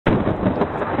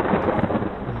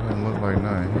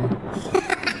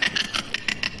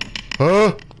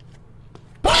Huh?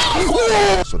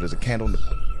 So there's a candle in the...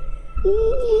 Ooh,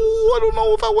 I don't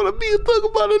know if I want to be a thug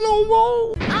about it no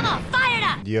more. I'm all fired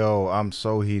up. Yo, I'm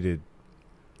so heated.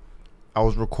 I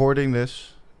was recording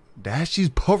this. Dashie's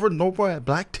PUH-ranormal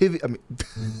Black TV. I mean,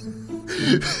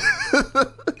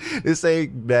 this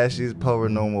ain't Dashie's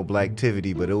PUH-ranormal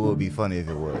Blacktivity, but it would be funny if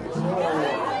it was.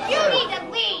 You need to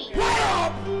leave. What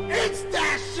up? It's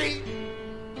Dashie.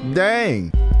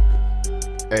 Dang.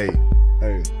 Hey.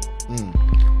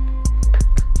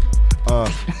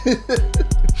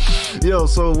 Yo,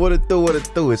 so what it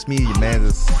do? It's me, your man.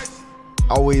 It's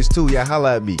always too. Yeah,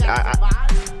 holla at me.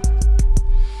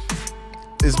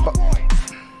 It's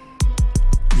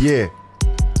yeah.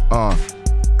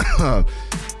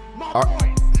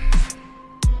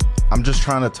 I'm just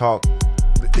trying to talk.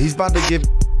 He's about to give.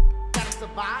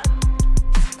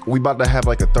 We about to have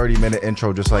like a 30-minute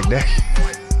intro just like that.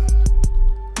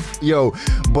 Yo,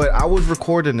 but I was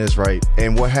recording this, right?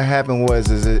 And what had happened was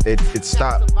it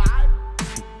stopped.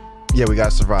 Yeah, we gotta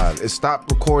survive. It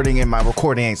stopped recording and my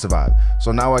recording ain't survived.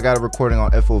 So now I got a recording on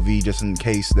FOV just in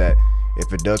case that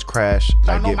if it does crash,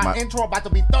 I get my intro about to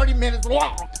be 30 minutes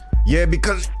long. Yeah,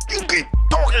 because you keep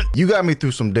talking. You got me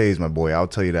through some days, my boy. I'll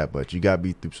tell you that much. You got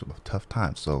me through some tough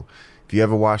times. So if you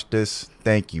ever watch this,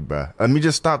 thank you, bruh. Let me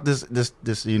just stop this,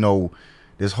 you know,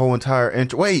 this whole entire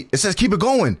intro. Wait, it says keep it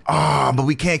going. But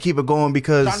we can't keep it going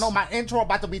because I know my intro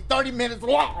about to be 30 minutes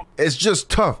long. It's just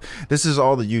tough. This is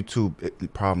all the YouTube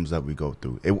problems that we go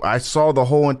through. I saw the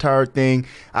whole entire thing.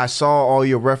 I saw all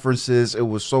your references. It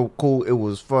was so cool. It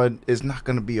was fun. It's not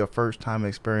going to be a first time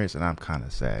experience and I'm kind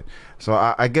of sad. So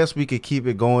I guess we could keep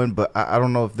it going, but I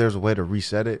don't know if there's a way to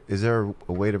reset it. Is there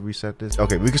a way to reset this?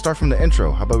 Okay, we can start from the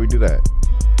intro. How about we do that?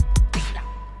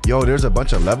 Yo, there's a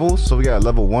bunch of levels. So we got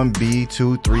level 1B,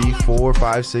 2, 3, 4,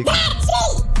 5, 6,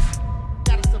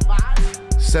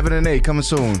 7, and 8 coming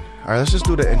soon. All right, let's just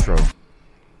do the intro.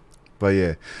 But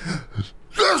yeah,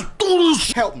 let's do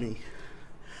this. Help me.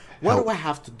 What do I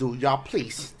have to do, y'all?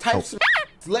 Please type some.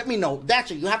 Let me know.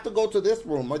 Dashie, you have to go to this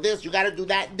room or this. You got to do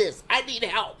that. This. I need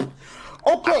help.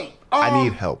 Okay. I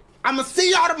need help. I'm gonna see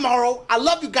y'all tomorrow. I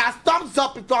love you guys. Thumbs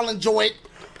up if y'all enjoy it.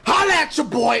 Holla at your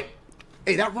boy.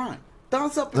 Hey, that rhyme.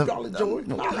 Thumbs up if y'all enjoy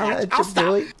it. I'll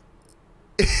stop.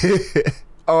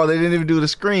 Oh, they didn't even do the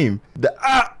scream.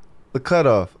 The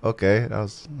cutoff. Okay, that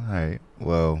was all right.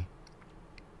 Well,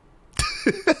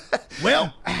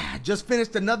 I just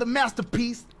finished another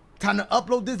masterpiece. Time to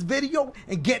upload this video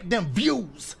and get them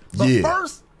views. But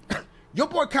first, your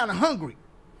boy kind of hungry.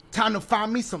 Time to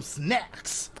find me some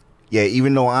snacks. Yeah,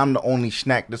 even though I'm the only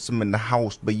snack that's in the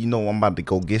house, but you know I'm about to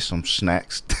go get some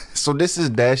snacks. So this is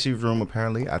Dashie's room,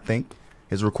 apparently. I think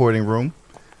his recording room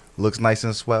looks nice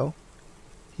and swell.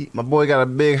 My boy got a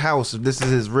big house. This is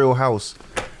his real house.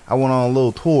 I went on a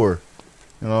little tour,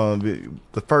 you know,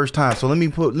 the first time. So let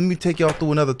me take y'all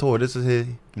through another tour. This is his,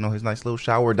 you know, his nice little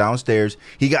shower downstairs.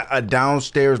 He got a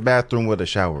downstairs bathroom with a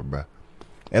shower, bruh.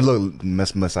 And look,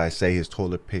 must I say his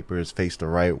toilet paper is faced the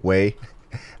right way.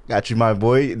 Got you, my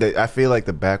boy. I feel like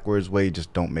the backwards way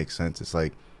just don't make sense. It's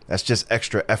like, that's just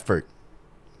extra effort.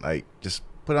 Like, just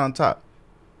put it on top.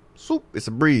 Swoop. It's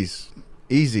a breeze.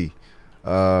 Easy.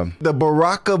 The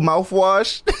Baraka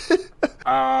mouthwash.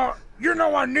 You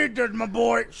know I need this, my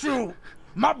boy. Shoot.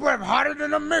 My breath hotter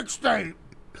than a mixtape.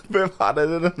 Breath hotter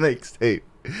than a mixtape.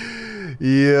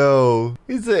 Yo.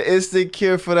 He's an instant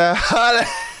cure for that hot.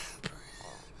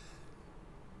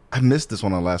 I missed this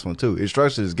one on the last one too.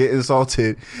 Instructions: get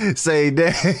insulted. Say,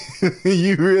 damn,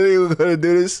 you really were gonna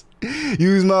do this?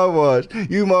 Use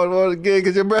mouthwash. Use mouthwash again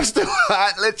because your breath's too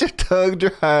hot. Let your tongue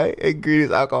dry.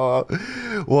 Ingredients: alcohol,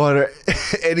 water,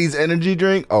 Eddie's energy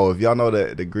drink. Oh, if y'all know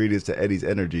the ingredients to Eddie's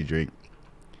energy drink,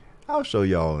 I'll show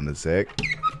y'all in a sec.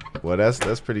 Well,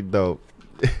 that's pretty dope.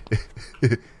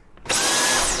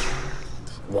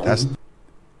 That's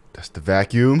the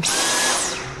vacuum.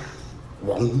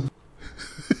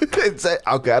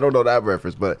 Okay, I don't know that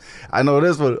reference, but I know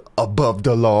this one. Above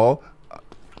the law.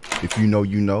 If you know,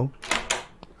 you know. All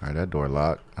right, that door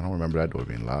locked. I don't remember that door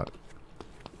being locked.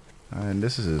 And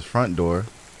this is his front door.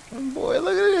 Oh boy,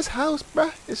 look at this house,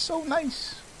 bruh. It's so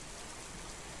nice.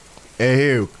 Hey,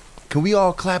 here, can we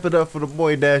all clap it up for the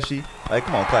boy Dashie? Like,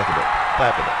 come on, clap it up.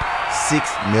 Clap it up. 6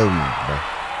 million, bruh.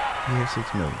 Yeah,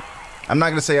 6 million. I'm not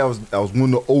gonna say I was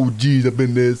one of the OGs. I've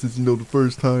been there since, you know, the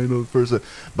first time, you know,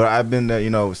 but I've been there, you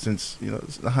know, since, you know,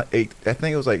 I think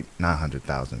it was like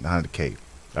 900,000, 900K.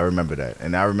 I remember that,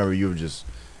 and I remember you were just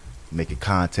making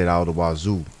content out of the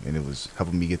wazoo, and it was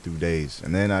helping me get through days.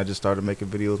 And then I just started making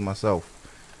videos myself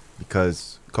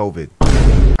because COVID.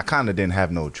 I kind of didn't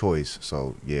have no choice,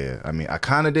 so yeah. I mean, I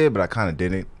kind of did, but I kind of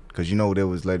didn't, because you know they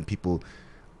was letting people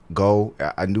go.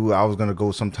 I knew I was gonna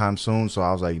go sometime soon, so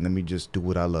I was like, let me just do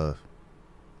what I love.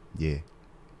 Yeah,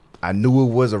 I knew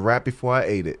it was a wrap before I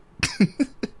ate it.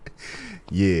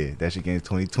 Yeah, Dashie Games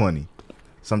 2020.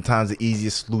 Sometimes the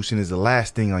easiest solution is the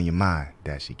last thing on your mind.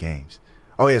 Dashie Games.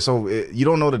 Oh yeah, so you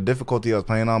don't know the difficulty I was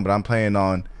playing on, but I'm playing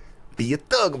on be a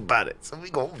thug about it. So we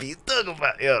gonna be a thug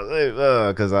about it.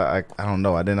 Yeah, cause I don't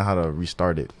know. I didn't know how to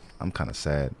restart it. I'm kind of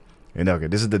sad. And okay,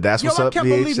 this is the That's What's Up I can't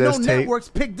believe no VHS tape. networks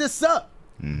picked this up.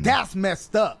 That's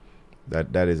messed up.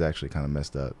 That is actually kind of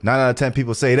messed up. 9 out of 10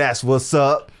 people say that's what's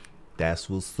up. That's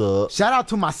what's up. Shout out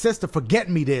to my sister for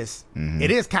getting me this. It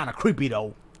is kind of creepy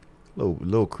though.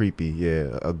 Little creepy,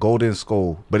 yeah. A golden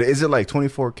skull, but is it like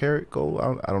 24 karat gold?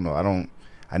 I don't know.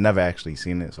 I never actually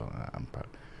seen it, so I'm probably.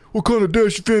 What kind of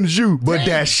Dashie fan is you? But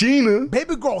Dashina,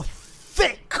 baby girl,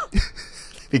 thick.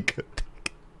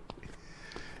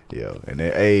 Yo, and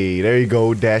then hey, there you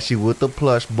go, Dashie with the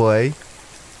plush boy,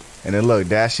 and then look,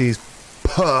 Dashie's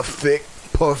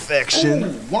perfection.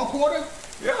 Ooh,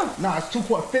 1/4? Yeah. Nah, it's 2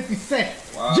 quarter, 50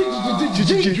 cents. Wow.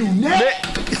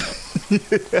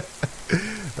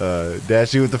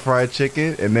 Dashie with the fried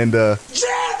chicken, and then the.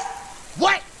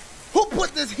 What? Who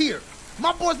put this here?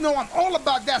 My boys know I'm all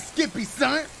about that Skippy,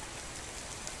 son.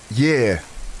 Yeah,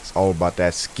 it's all about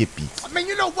that Skippy. I mean,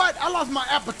 you know what? I lost my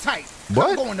appetite.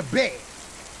 What? I'm going to bed.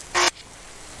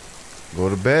 Go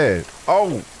to bed.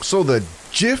 Oh, so the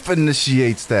GIF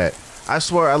initiates that. I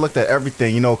swear I looked at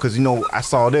everything, because, I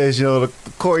saw this, the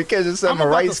Corey Kitchen said my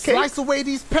rice cake. I'm about to slice away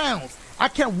these pounds. I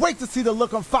can't wait to see the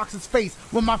look on Fox's face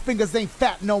when my fingers ain't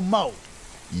fat no more.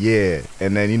 Yeah,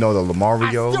 and then, the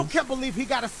Lamario. I still can't believe he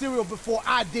got a cereal before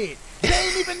I did. They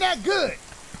ain't even that good.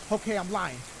 Okay, I'm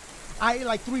lying. I ate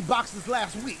like 3 boxes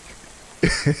last week.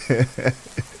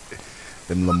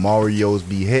 Them Lamarios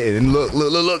be hitting. And look.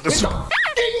 It's a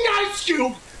fucking ice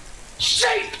cube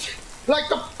shaped like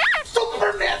the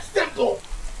Superman symbol.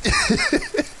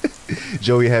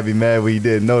 Joey had me mad when he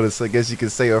didn't notice. I guess you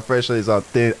could say our fresh is on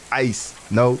thin ice.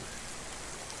 No.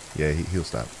 Yeah, he'll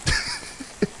stop.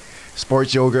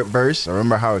 Sports yogurt burst. I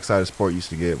remember how excited Sport used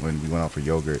to get when we went out for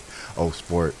yogurt. Oh,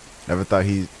 Sport. Never thought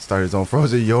he'd start his own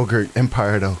frozen yogurt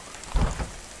empire, though.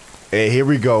 Hey, here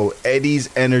we go. Eddie's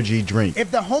energy drink. If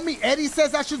the homie Eddie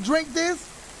says I should drink this,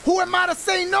 who am I to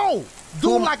say no?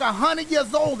 Dude like 100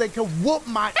 years old that can whoop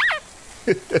my...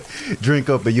 Drink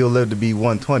up and you'll live to be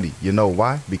 120. You know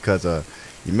why? Because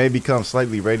you may become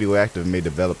slightly radioactive and may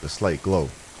develop a slight glow.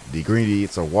 The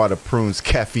ingredients are water, prunes,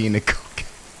 caffeine, and coke.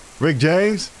 Rick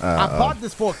James? I bought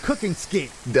this for a cooking skit.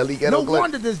 No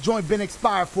wonder this joint been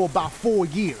expired for about 4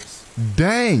 years.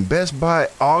 Dang, Best Buy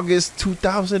August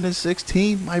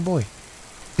 2016, my boy.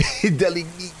 Deli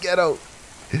Ghetto.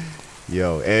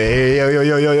 Yo, hey,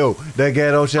 yo. That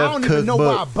Ghetto Chef I don't even know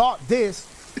why I bought this.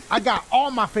 I got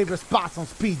all my favorite spots on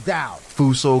speed dial.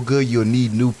 Food so good you'll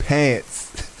need new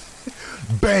pants.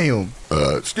 Bam.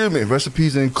 Excuse me.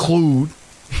 Recipes include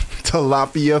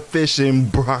tilapia fish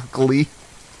and broccoli,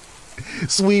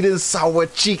 sweet and sour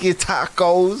chicken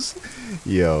tacos.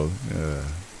 Yo,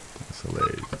 that's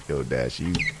hilarious. Yo,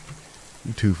 Dashie,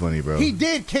 you too funny, bro. He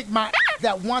did kick my ass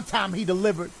that one time he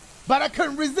delivered, but I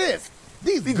couldn't resist.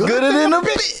 He's good in a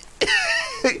bit.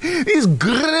 He's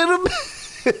good in a bit.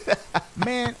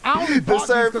 Man, I only bought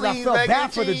these because I felt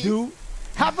bad for the dude.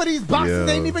 Half of these boxes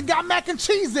ain't even got mac and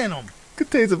cheese in them.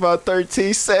 Contains about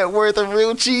 13 cents worth of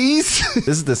real cheese. This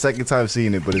is the second time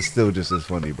seeing it, but it's still just as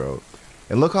funny, bro.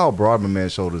 And look how broad my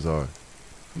man's shoulders are.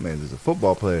 Man, there's a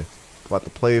football player about to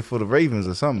play for the Ravens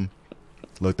or something.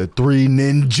 Look, the 3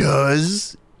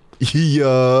 ninjas.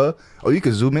 Yeah. Oh, you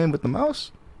can zoom in with the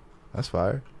mouse? That's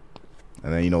fire.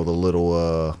 And then, the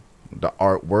little, the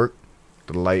artwork,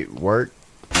 the light work.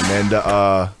 And then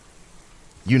the,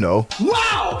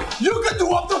 Wow! You can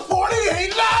do up to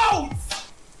 48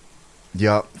 loads!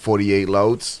 Yup, 48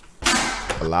 loads.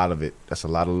 A lot of it. That's a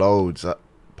lot of loads.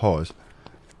 Pause.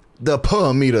 The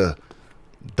per meter.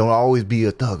 Don't always be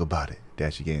a thug about it.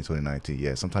 Dashie Games 2019.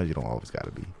 Yeah, sometimes you don't always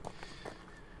gotta be.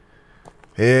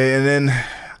 Yeah, and then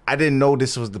I didn't know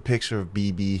this was the picture of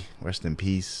BB. Rest in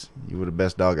peace. You were the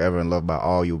best dog ever and loved by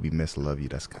all. You'll be missed. I love you.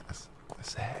 That's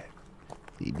sad.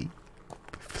 BB.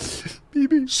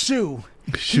 BB. Shoo.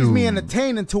 Keeps me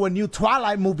entertained until a new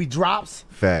Twilight movie drops.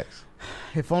 Facts.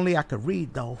 If only I could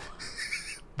read, though.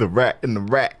 The Rat and the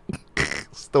Rat.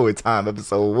 Story time,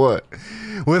 episode 1.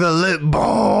 With a lip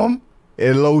balm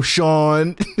and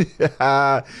lotion.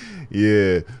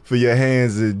 Yeah, for your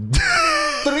hands and...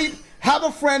 3. Have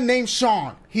a friend named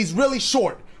Sean. He's really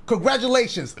short.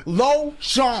 Congratulations. Low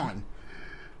Sean.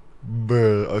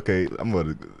 Bruh, okay,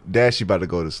 Dashie about to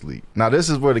go to sleep. Now, this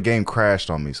is where the game crashed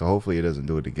on me, so hopefully it doesn't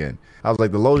do it again. I was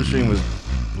like, the loading screen was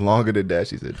Longer than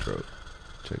Dashie's intro.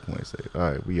 Checkpoint say. All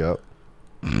right, we up.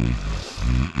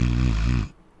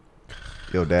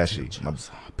 Yo, Dashie. My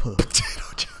potato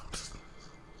chips.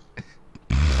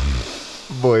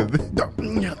 Boy.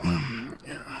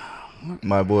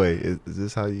 My boy, is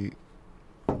this how you...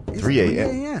 3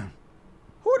 a.m.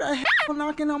 Who the hell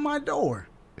knocking on my door?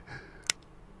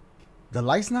 The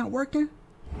light's not working?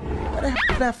 Where the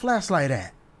hell is that flashlight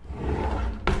at?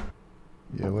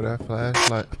 Yeah, where that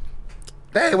flashlight?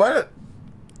 Hey, what?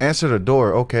 Answer the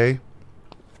door, okay.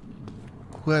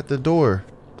 Who at the door?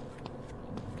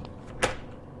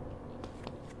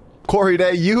 Corey,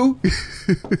 that you?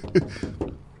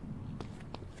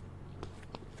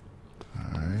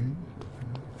 Alright.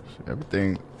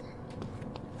 Everything.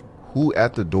 Who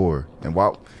at the door? And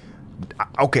why?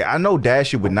 Okay, I know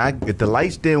Dashie would not, if the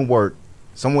lights didn't work,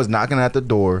 someone's knocking at the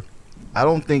door. I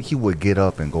don't think he would get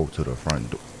up and go to the front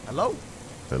door. Hello?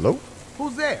 Hello?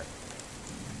 Who's there?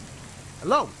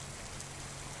 Hello?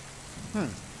 I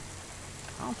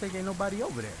don't think ain't nobody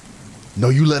over there. No,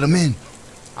 you let him in.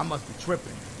 I must be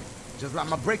tripping. Just like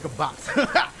my breaker box.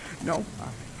 No.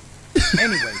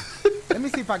 Anyway, let me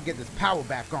see if I can get this power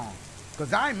back on.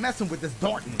 Because I ain't messing with this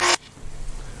darkness.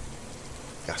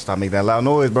 Gotta stop making that loud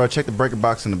noise, bro. Check the breaker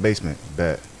box in the basement.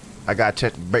 Bet. I gotta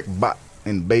check the breaker box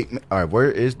in the basement. All right,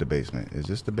 where is the basement? Is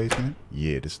this the basement?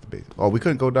 Yeah, this is the basement. Oh, we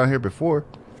couldn't go down here before.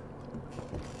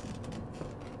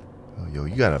 Oh, yo,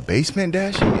 you got a basement,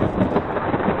 Dashie?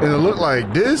 And it looked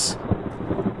like this?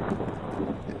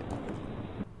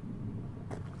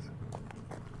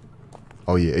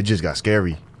 Oh, yeah, it just got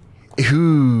scary.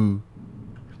 Ooh.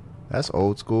 That's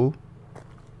old school.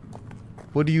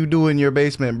 What do you do in your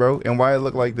basement, bro? And why it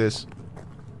look like this?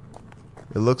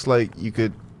 It looks like you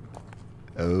could...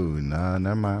 Oh, nah,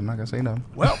 never mind. I'm not gonna say nothing.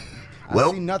 Well,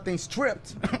 I see nothing's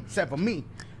tripped, except for me.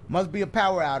 Must be a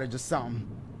power outage or something.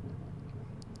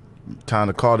 Time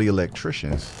to call the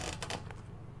electricians.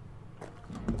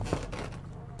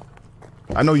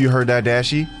 I know you heard that,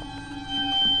 Dashie.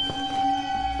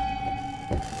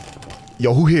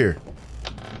 Yo, who here?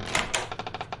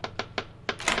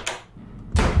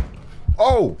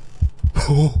 Oh!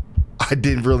 I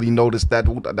didn't really notice that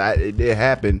it did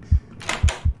happen.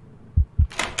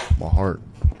 My heart.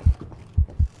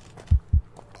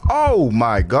 Oh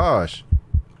my gosh.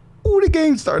 Ooh, the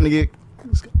game's starting to get...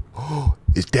 Oh,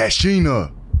 it's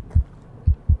Dashina.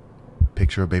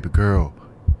 Picture of baby girl.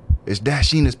 It's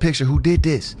Dashina's picture. Who did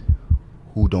this?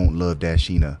 Who don't love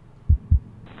Dashina?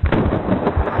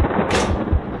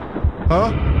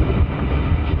 Huh?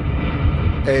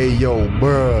 Hey, yo,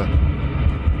 bruh.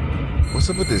 What's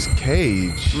up with this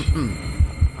cage?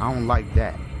 I don't like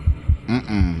that.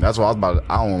 That's what I was about to,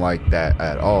 I don't like that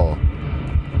at all.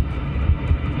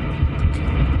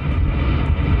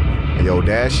 Hey, yo,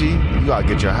 Dashie, you gotta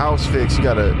get your house fixed. You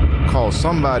gotta call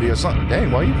somebody or something.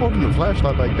 Dang, why are you holding the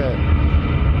flashlight like that?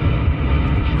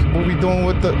 What we doing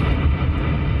with the...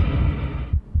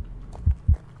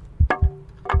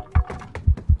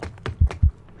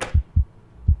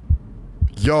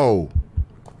 Yo,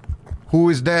 who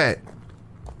is that?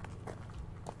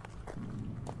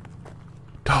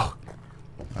 Dog.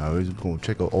 I was gonna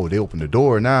check out. Oh, they opened the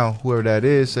door now. Whoever that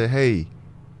is said, hey.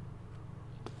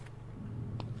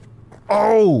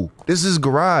 Oh, this is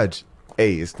garage.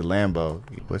 Hey, it's the Lambo.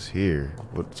 What's here?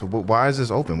 Why is this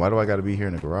open? Why do I gotta be here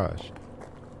in the garage?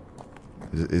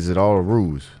 Is it all a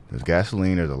ruse? There's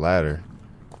gasoline, there's a ladder.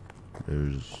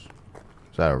 Is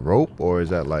that a rope or is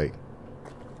that like...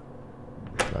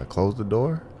 Did I close the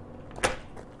door?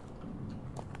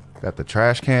 Got the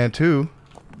trash can too.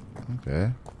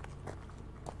 Okay.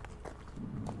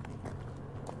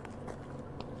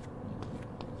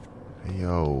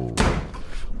 Yo.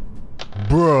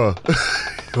 Bruh.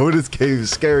 Oh, this cave is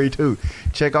scary too.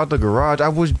 Check out the garage. I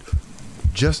was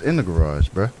just in the garage,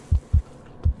 bruh.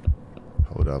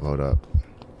 Hold up, hold up.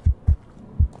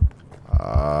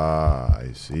 Ah,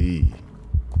 I see.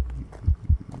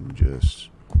 You just...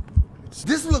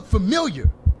 This look familiar.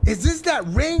 Is this that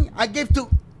ring I gave to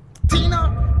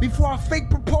Tina before I fake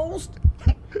proposed?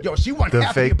 Yo, she wasn't the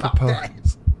happy fake about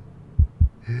propose.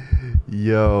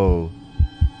 Yo.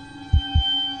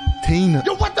 Tina.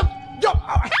 Yo, what the? Yo,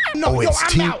 no, Oh, yo, it's I'm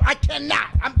Tina. out. I cannot.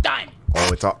 I'm done.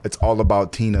 Oh, it's all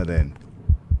about Tina then.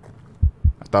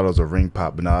 I thought it was a ring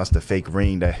pop, but no, it's the fake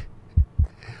ring that...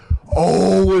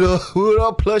 Oh, with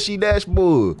a plushy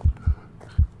dashboard.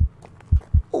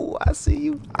 Oh, I see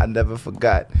you. I never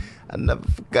forgot. I never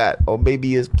forgot. Or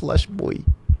maybe it's plush boy.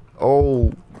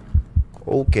 Oh,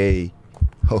 okay.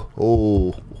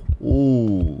 Oh,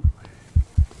 ooh.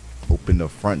 Open the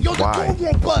front wide. Yo, the door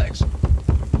won't budge.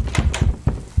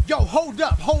 Yo, hold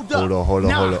up. Hold on.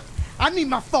 Nah, I need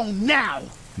my phone now.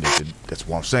 That's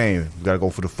what I'm saying. You gotta go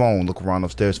for the phone. Look around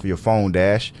upstairs for your phone,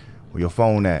 Dash. Where your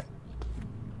phone at?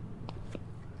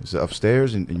 Is it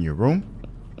upstairs in your room?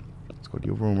 Let's go to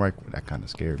your room right quick. That kind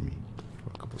of scared me for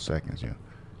a couple seconds, yeah.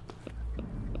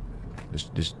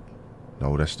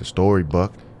 No, that's the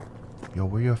storybook. Yo,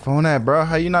 where your phone at, bro?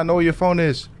 How you not know where your phone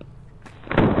is?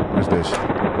 What's this?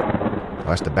 Oh,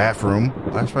 that's the bathroom. Oh,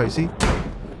 that's right, see?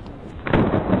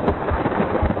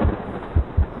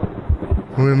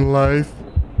 When life...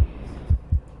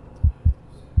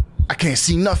 I can't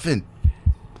see nothing.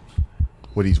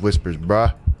 What these whispers,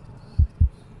 bruh?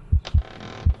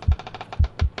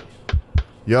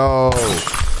 Yo.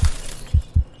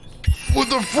 What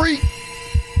the freak?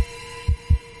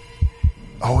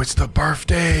 Oh, it's the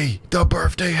birthday. The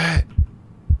birthday hat.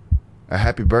 A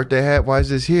happy birthday hat? Why is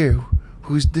this here?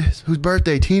 Who's this? Whose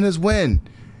birthday? Tina's when?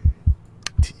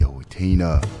 Yo,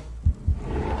 Tina.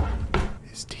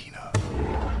 It's Tina.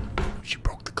 She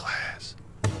broke the glass.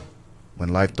 When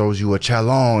life throws you a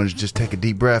challenge, just take a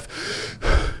deep breath.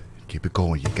 Keep it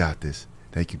going. You got this.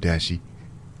 Thank you, Dashie.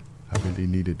 I really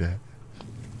needed that.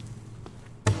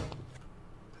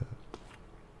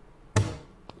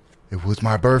 It was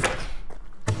my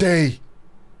birthday.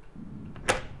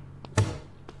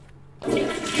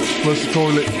 Flush the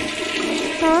toilet.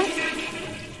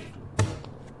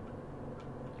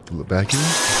 Look back in.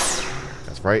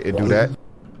 That's right, it do that.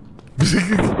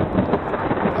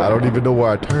 I don't even know where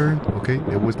I turned. Okay,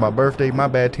 it was my birthday. My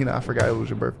bad, Tina. I forgot it was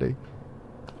your birthday.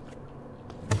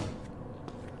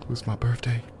 It was my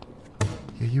birthday.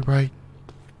 Yeah, you right.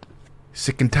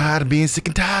 Sick and tired of being sick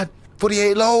and tired.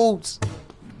 48 loads.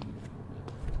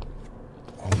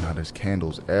 Oh, now there's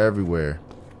candles everywhere.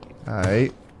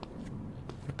 Alright.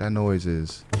 What that noise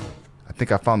is. I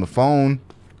think I found the phone.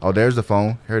 Oh, there's the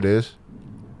phone. Here it is.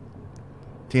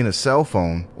 Tina's cell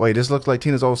phone. Wait, this looks like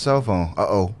Tina's old cell phone.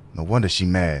 Uh-oh. No wonder she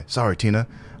mad. Sorry, Tina.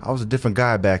 I was a different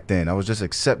guy back then. I was just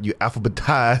accept you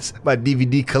alphabetized my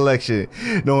DVD collection,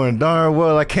 knowing darn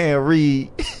well I can't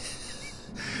read.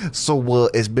 So,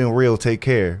 it's been real. Take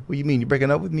care. What you mean? You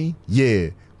breaking up with me? Yeah.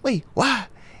 Wait, why?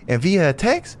 And via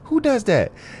text? Who does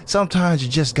that? Sometimes you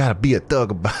just gotta be a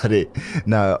thug about it.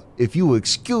 Now, if you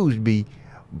excuse me,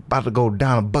 about to go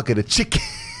down a bucket of chicken.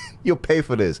 You'll pay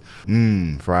for this.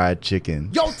 Fried chicken.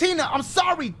 Yo, Tina, I'm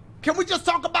sorry. Can we just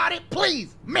talk about it?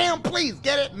 Please. Ma'am, please.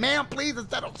 Get it? Ma'am, please.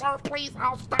 Instead of sir, please.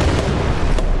 I'll stop.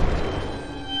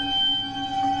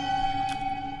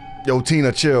 Yo,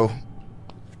 Tina, chill.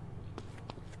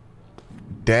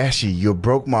 Dashie, you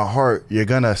broke my heart. You're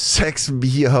gonna sex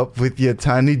me up with your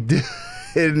tiny dick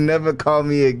and never call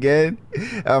me again?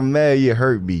 I'm mad you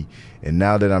hurt me. And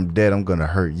now that I'm dead, I'm gonna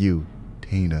hurt you.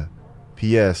 Tina.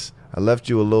 P.S. I left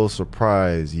you a little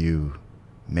surprise you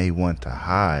may want to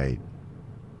hide.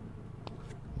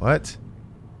 What?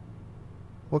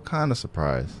 What kind of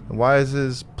surprise? Why is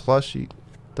this plushie?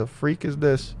 The freak is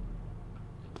this?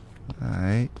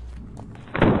 Alright.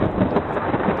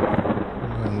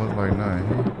 Doesn't look like nothing.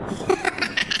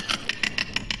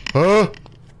 Huh?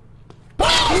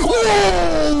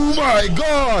 Oh my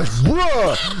gosh,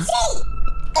 bruh!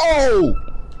 Oh!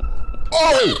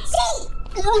 Oh!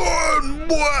 Run,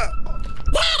 boy!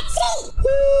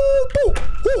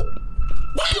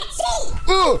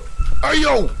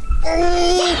 Ayo!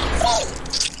 Oh!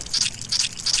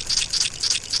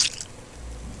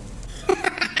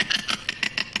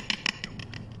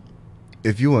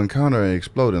 If you encounter an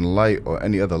exploding light or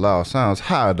any other loud sounds,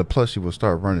 hide. The plushie will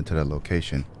start running to that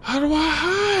location. How do I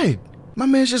hide? My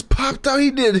man just popped out. He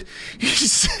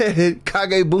said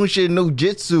Kage Bunshin no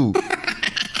Jitsu.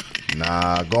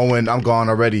 Nah, going. I'm gone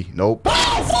already. Nope.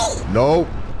 Nope.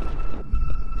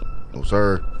 No,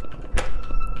 sir.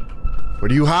 Where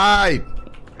do you hide?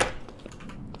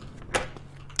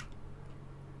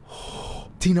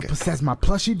 Tina possessed my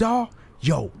plushie doll?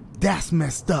 Yo, that's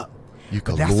messed up. You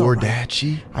can lure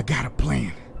Dashie? I got a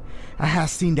plan. I had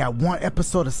seen that one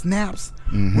episode of Snaps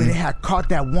where they had caught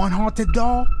that one haunted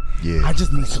doll. Yeah. I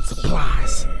just need some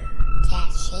supplies.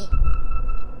 Dashie.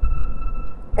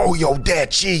 Oh, yo,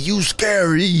 Dashie, you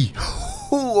scary.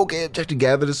 Ooh, okay, objective,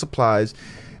 gather the supplies.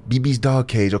 BB's dog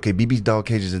cage. Okay, BB's dog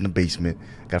cage is in the basement.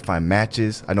 Gotta find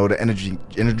matches. I know the energy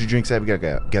drinks at. We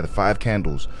gotta gather 5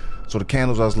 candles. So the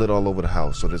candles are lit all over the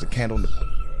house. So there's a candle in the...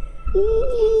 Ooh,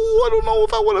 I don't know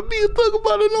if I want to be a thug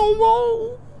about it no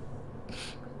more.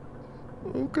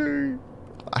 Okay.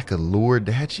 I could lure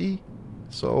Dashie.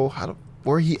 So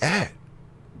where he at?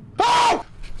 Oh!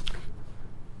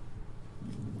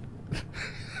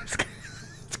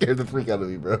 Scared the freak out of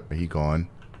me, bro. He gone.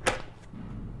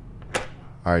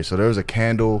 All right, so there's a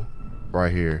candle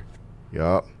right here.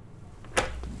 Yup.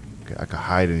 Okay, I can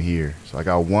hide in here. So I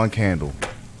got one candle.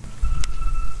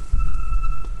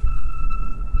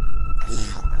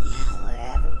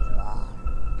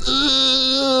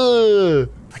 Ugh,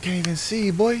 I can't even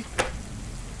see, boy.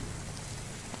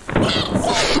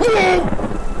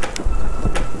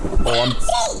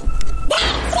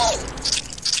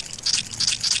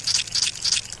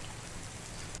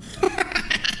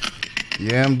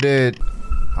 Yeah, I'm dead.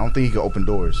 I don't think he can open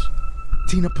doors.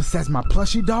 Tina possessed my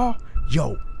plushie doll?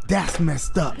 Yo, that's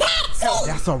messed up. Help.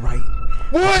 That's all right.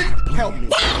 What? Help me.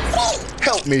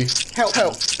 Help me. Help.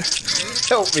 Help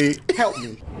me. Help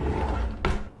me.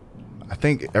 I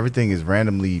think everything is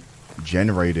randomly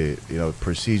generated, you know,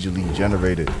 procedurally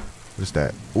generated. What's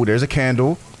that? Oh, there's a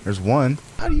candle. There's one.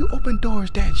 How do you open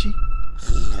doors, Dashie?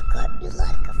 Tina cut me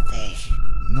like a fish.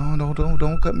 No,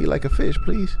 don't cut me like a fish,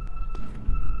 please.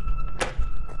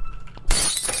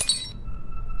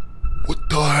 What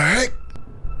the heck?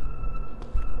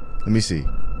 Let me see.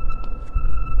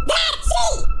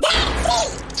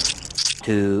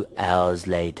 2 hours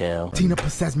later. Tina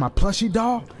possessed my plushie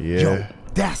doll? Yeah. Yo,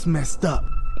 that's messed up.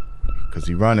 Cause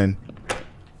he running.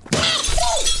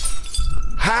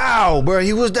 How, bro?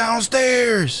 He was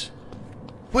downstairs.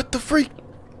 What the freak?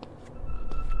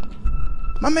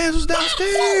 My man was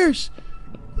downstairs.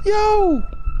 Yo,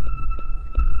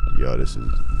 this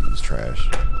is trash.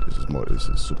 This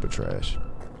is super trash.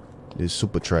 This is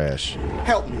super trash.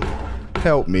 Help me.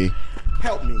 Help me.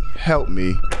 Help me. Help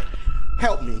me.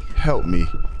 Help me. Help me.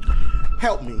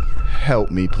 Help me.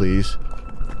 Help me, please.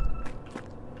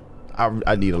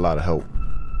 I need a lot of help.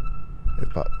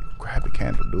 If I grab the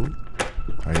candle, dude. All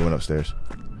right, he went upstairs.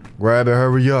 Grab it,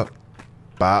 hurry up.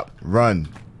 Bop, run.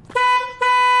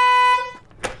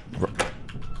 Bro,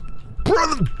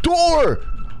 the door!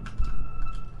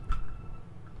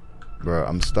 Bro,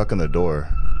 I'm stuck in the door.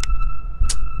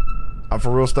 I'm for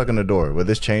real stuck in the door. Will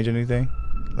this change anything?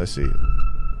 Let's see.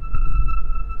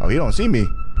 Oh, he don't see me.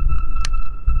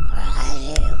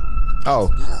 Oh.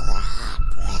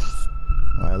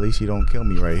 Well, at least he don't kill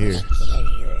me right here.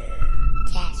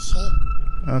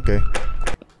 Okay.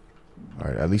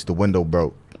 Alright, at least the window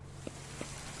broke.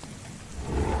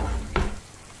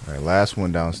 Alright, last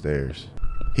one downstairs.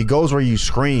 He goes where you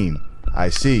scream. I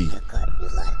see.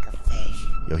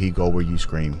 Yo, he go where you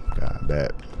scream. God,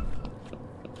 bad.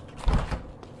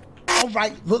 All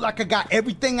right, look like I got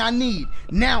everything I need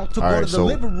now to go Right, to the so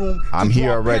living room. I'm to here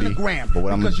draw a already, pentagram, but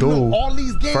what I'm because gonna you know do all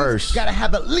these games first- gotta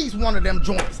have at least one of them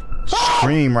joints.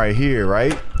 Scream right here,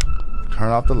 right? Turn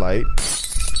off the light.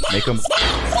 Make him.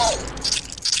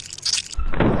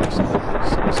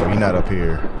 So he not up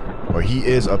here, or he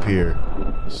is up here.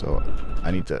 So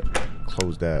I need to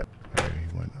close that. Okay,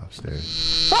 he went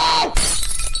upstairs.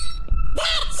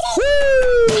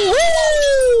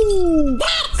 Woo!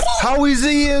 How is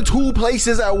he in two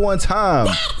places at one time?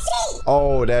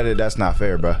 Oh, that's not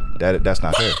fair, bro. That's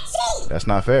not fair. That's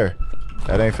not fair.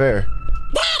 That ain't fair.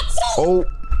 Oh,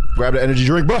 grab the energy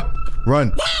drink, bro.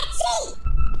 Run.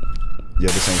 Yeah,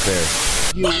 this ain't fair.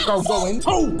 You go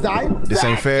into die. This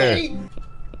ain't fair.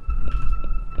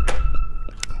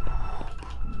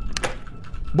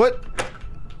 What?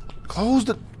 Close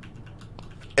the.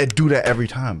 It do that every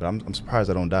time, but I'm surprised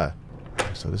I don't die.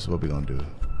 So this is what we're gonna do.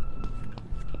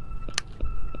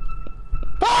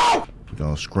 We're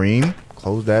gonna scream,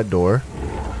 close that door,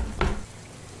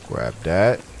 grab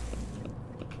that,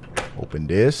 open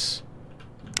this,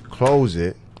 close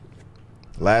it.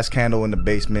 Last candle in the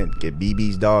basement, get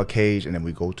BB's dog cage, and then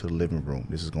we go to the living room.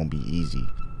 This is gonna be easy.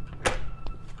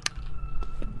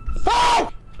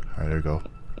 Alright, there we go.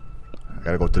 I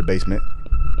gotta go to the basement.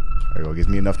 There we go, gives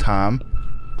me enough time.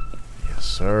 Yes,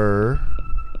 sir.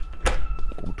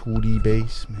 Go to the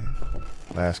basement.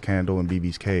 Last candle in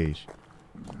BB's cage.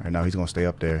 Alright, now he's gonna stay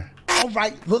up there. All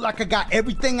right, look like I got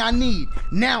everything I need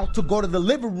now to go to the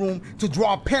living room to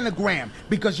draw a pentagram,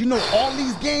 because you know all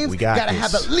these games gotta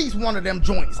have at least one of them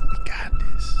joints. We got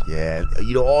this. Yeah,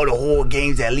 you know all the horror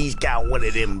games at least got one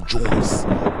of them joints.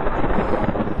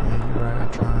 Yeah, you're right, I'm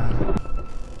trying.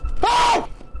 Oh!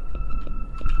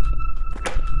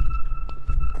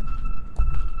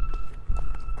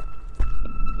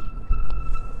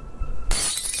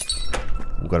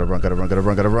 We gotta run, gotta run, gotta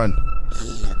run, gotta run.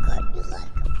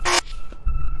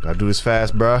 Gotta do this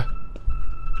fast, bruh.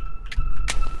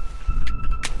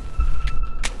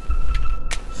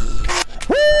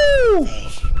 Woo!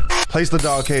 Place the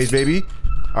dog cage, baby.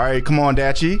 All right, come on,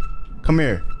 Dashie. Come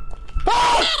here.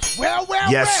 Well,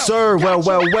 Yes, sir. Well.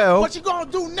 What you gonna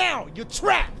do now? You're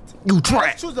trapped. You trapped.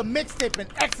 Let's choose a mixtape and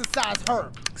exercise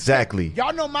her. Exactly.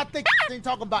 Y'all know my thing ain't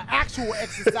talking about actual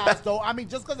exercise though. I mean,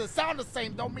 just because it sounds the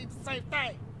same don't mean the same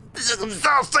thing.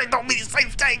 Say don't mean the same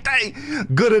thing.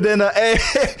 Gooder than a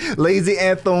Lazy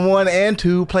Anthem 1 and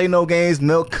 2. Play no games.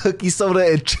 Milk, cookie,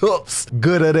 soda, and chips.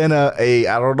 Gooder than a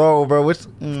I don't know, bro. Which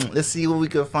let's see what we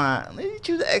can find. Let me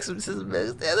choose the exorcism.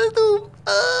 Let's do.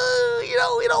 You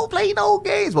know, we don't play no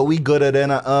games, but we gooder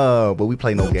than a but we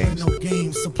play no games. No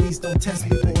games, so please don't test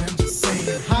me, boy. I'm just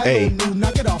saying. Hey.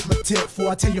 Knock it off my tip before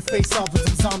I tear your face off with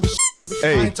some zombie shit.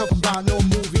 Hey. I ain't talking about no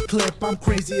movie clip. I'm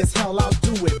crazy as hell. I'll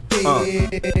do it,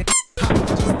 bitch.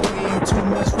 Just playing too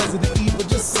much Resident Evil.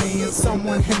 Just saying.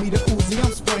 Someone hand me the Uzi.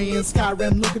 I'm spraying.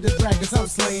 Skyrim. Look at the dragons I'm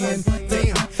slaying.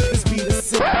 Damn, this beat is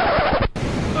sick. Enough!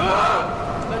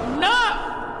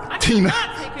 I Tina.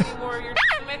 cannot take any more of your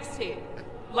mixtape.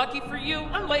 Lucky for you,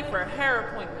 I'm late for a hair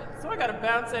appointment, so I gotta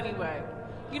bounce anyway.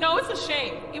 You know, it's a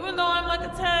shame. Even though I'm like a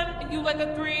 10 and you like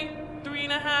a 3,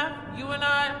 3.5, you and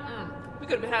I, we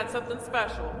could have had something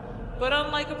special. But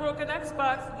unlike a broken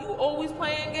Xbox, you always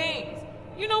playing games.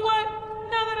 You know what?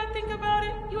 Now that I think about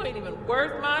it, you ain't even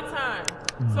worth my time.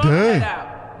 So I'll head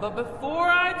out. But before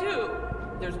I do,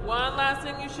 there's one last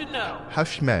thing you should know. How's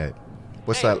she mad?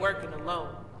 What's I ain't that? working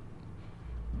alone.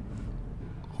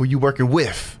 Who you working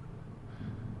with?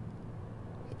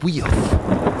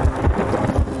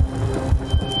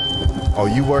 Oh,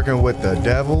 you working with the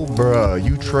devil? Bruh,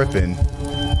 you tripping.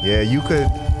 Yeah, you could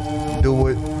do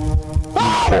it.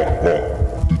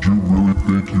 Did you really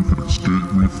think you could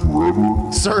escape me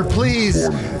forever? Sir, please. I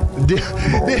was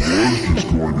just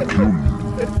going to kill you,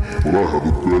 but I have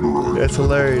a better idea. That's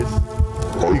hilarious.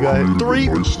 I got created 3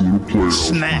 a nice little playhouse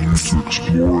snacks for you to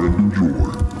explore and enjoy.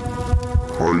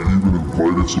 I even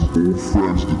invited some old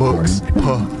friends to Books. come and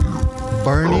play with you.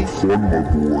 Bernie. Have fun, my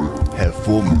boy. Have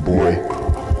fun, my boy.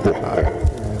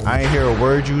 I ain't hear a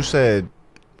word you said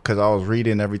because I was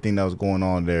reading everything that was going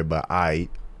on there, but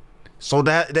so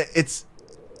that it's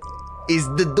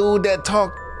the dude that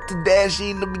talked to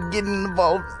Dashie in the beginning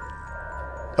involved,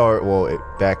 or well,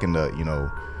 back in the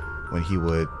when he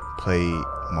would play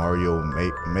Mario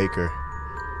Maker.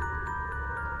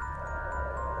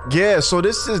 Yeah, so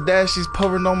this is Dashie's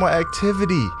paranormal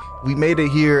activity. We made it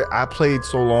here. I played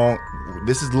so long.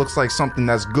 This looks like something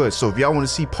that's good. So if y'all want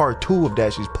to see part 2 of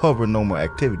Dashie's paranormal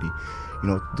activity, you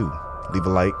know what to do. Leave a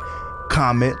like,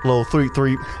 comment, little 3.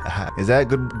 Is that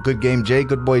good game, Jay?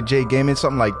 Good boy, Jay Gaming,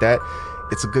 something like that.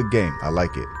 It's a good game. I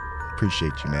like it.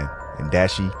 Appreciate you, man. And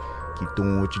Dashie, keep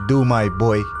doing what you do, my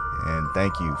boy. And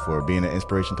thank you for being an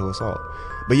inspiration to us all.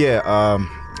 But yeah,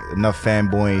 enough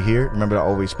fanboying here. Remember to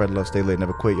always spread love, stay lit,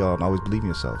 never quit, y'all, and always believe in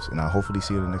yourselves. And I'll hopefully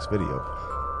see you in the next video.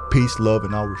 Peace, love,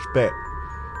 and all respect.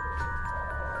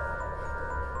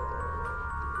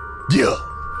 Yeah.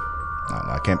 No,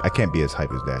 I can't be as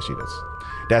hype as Dashie.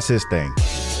 That's his thing.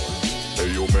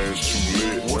 Hey, yo, man's too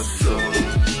lit. What's up?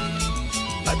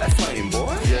 Like that flame,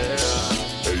 boy? Yeah.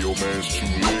 Hey, yo, man's too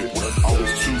lit. I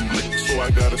was too lit, so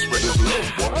I gotta spread this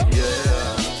love, boy.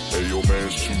 Yeah. Hey, yo,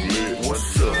 man's too lit.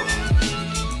 What's up?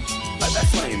 Like that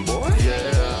flame, boy?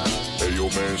 Yeah. Hey, yo,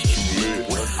 man's too lit.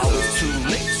 I was too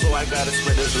lit, so I gotta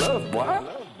spread this love,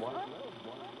 boy.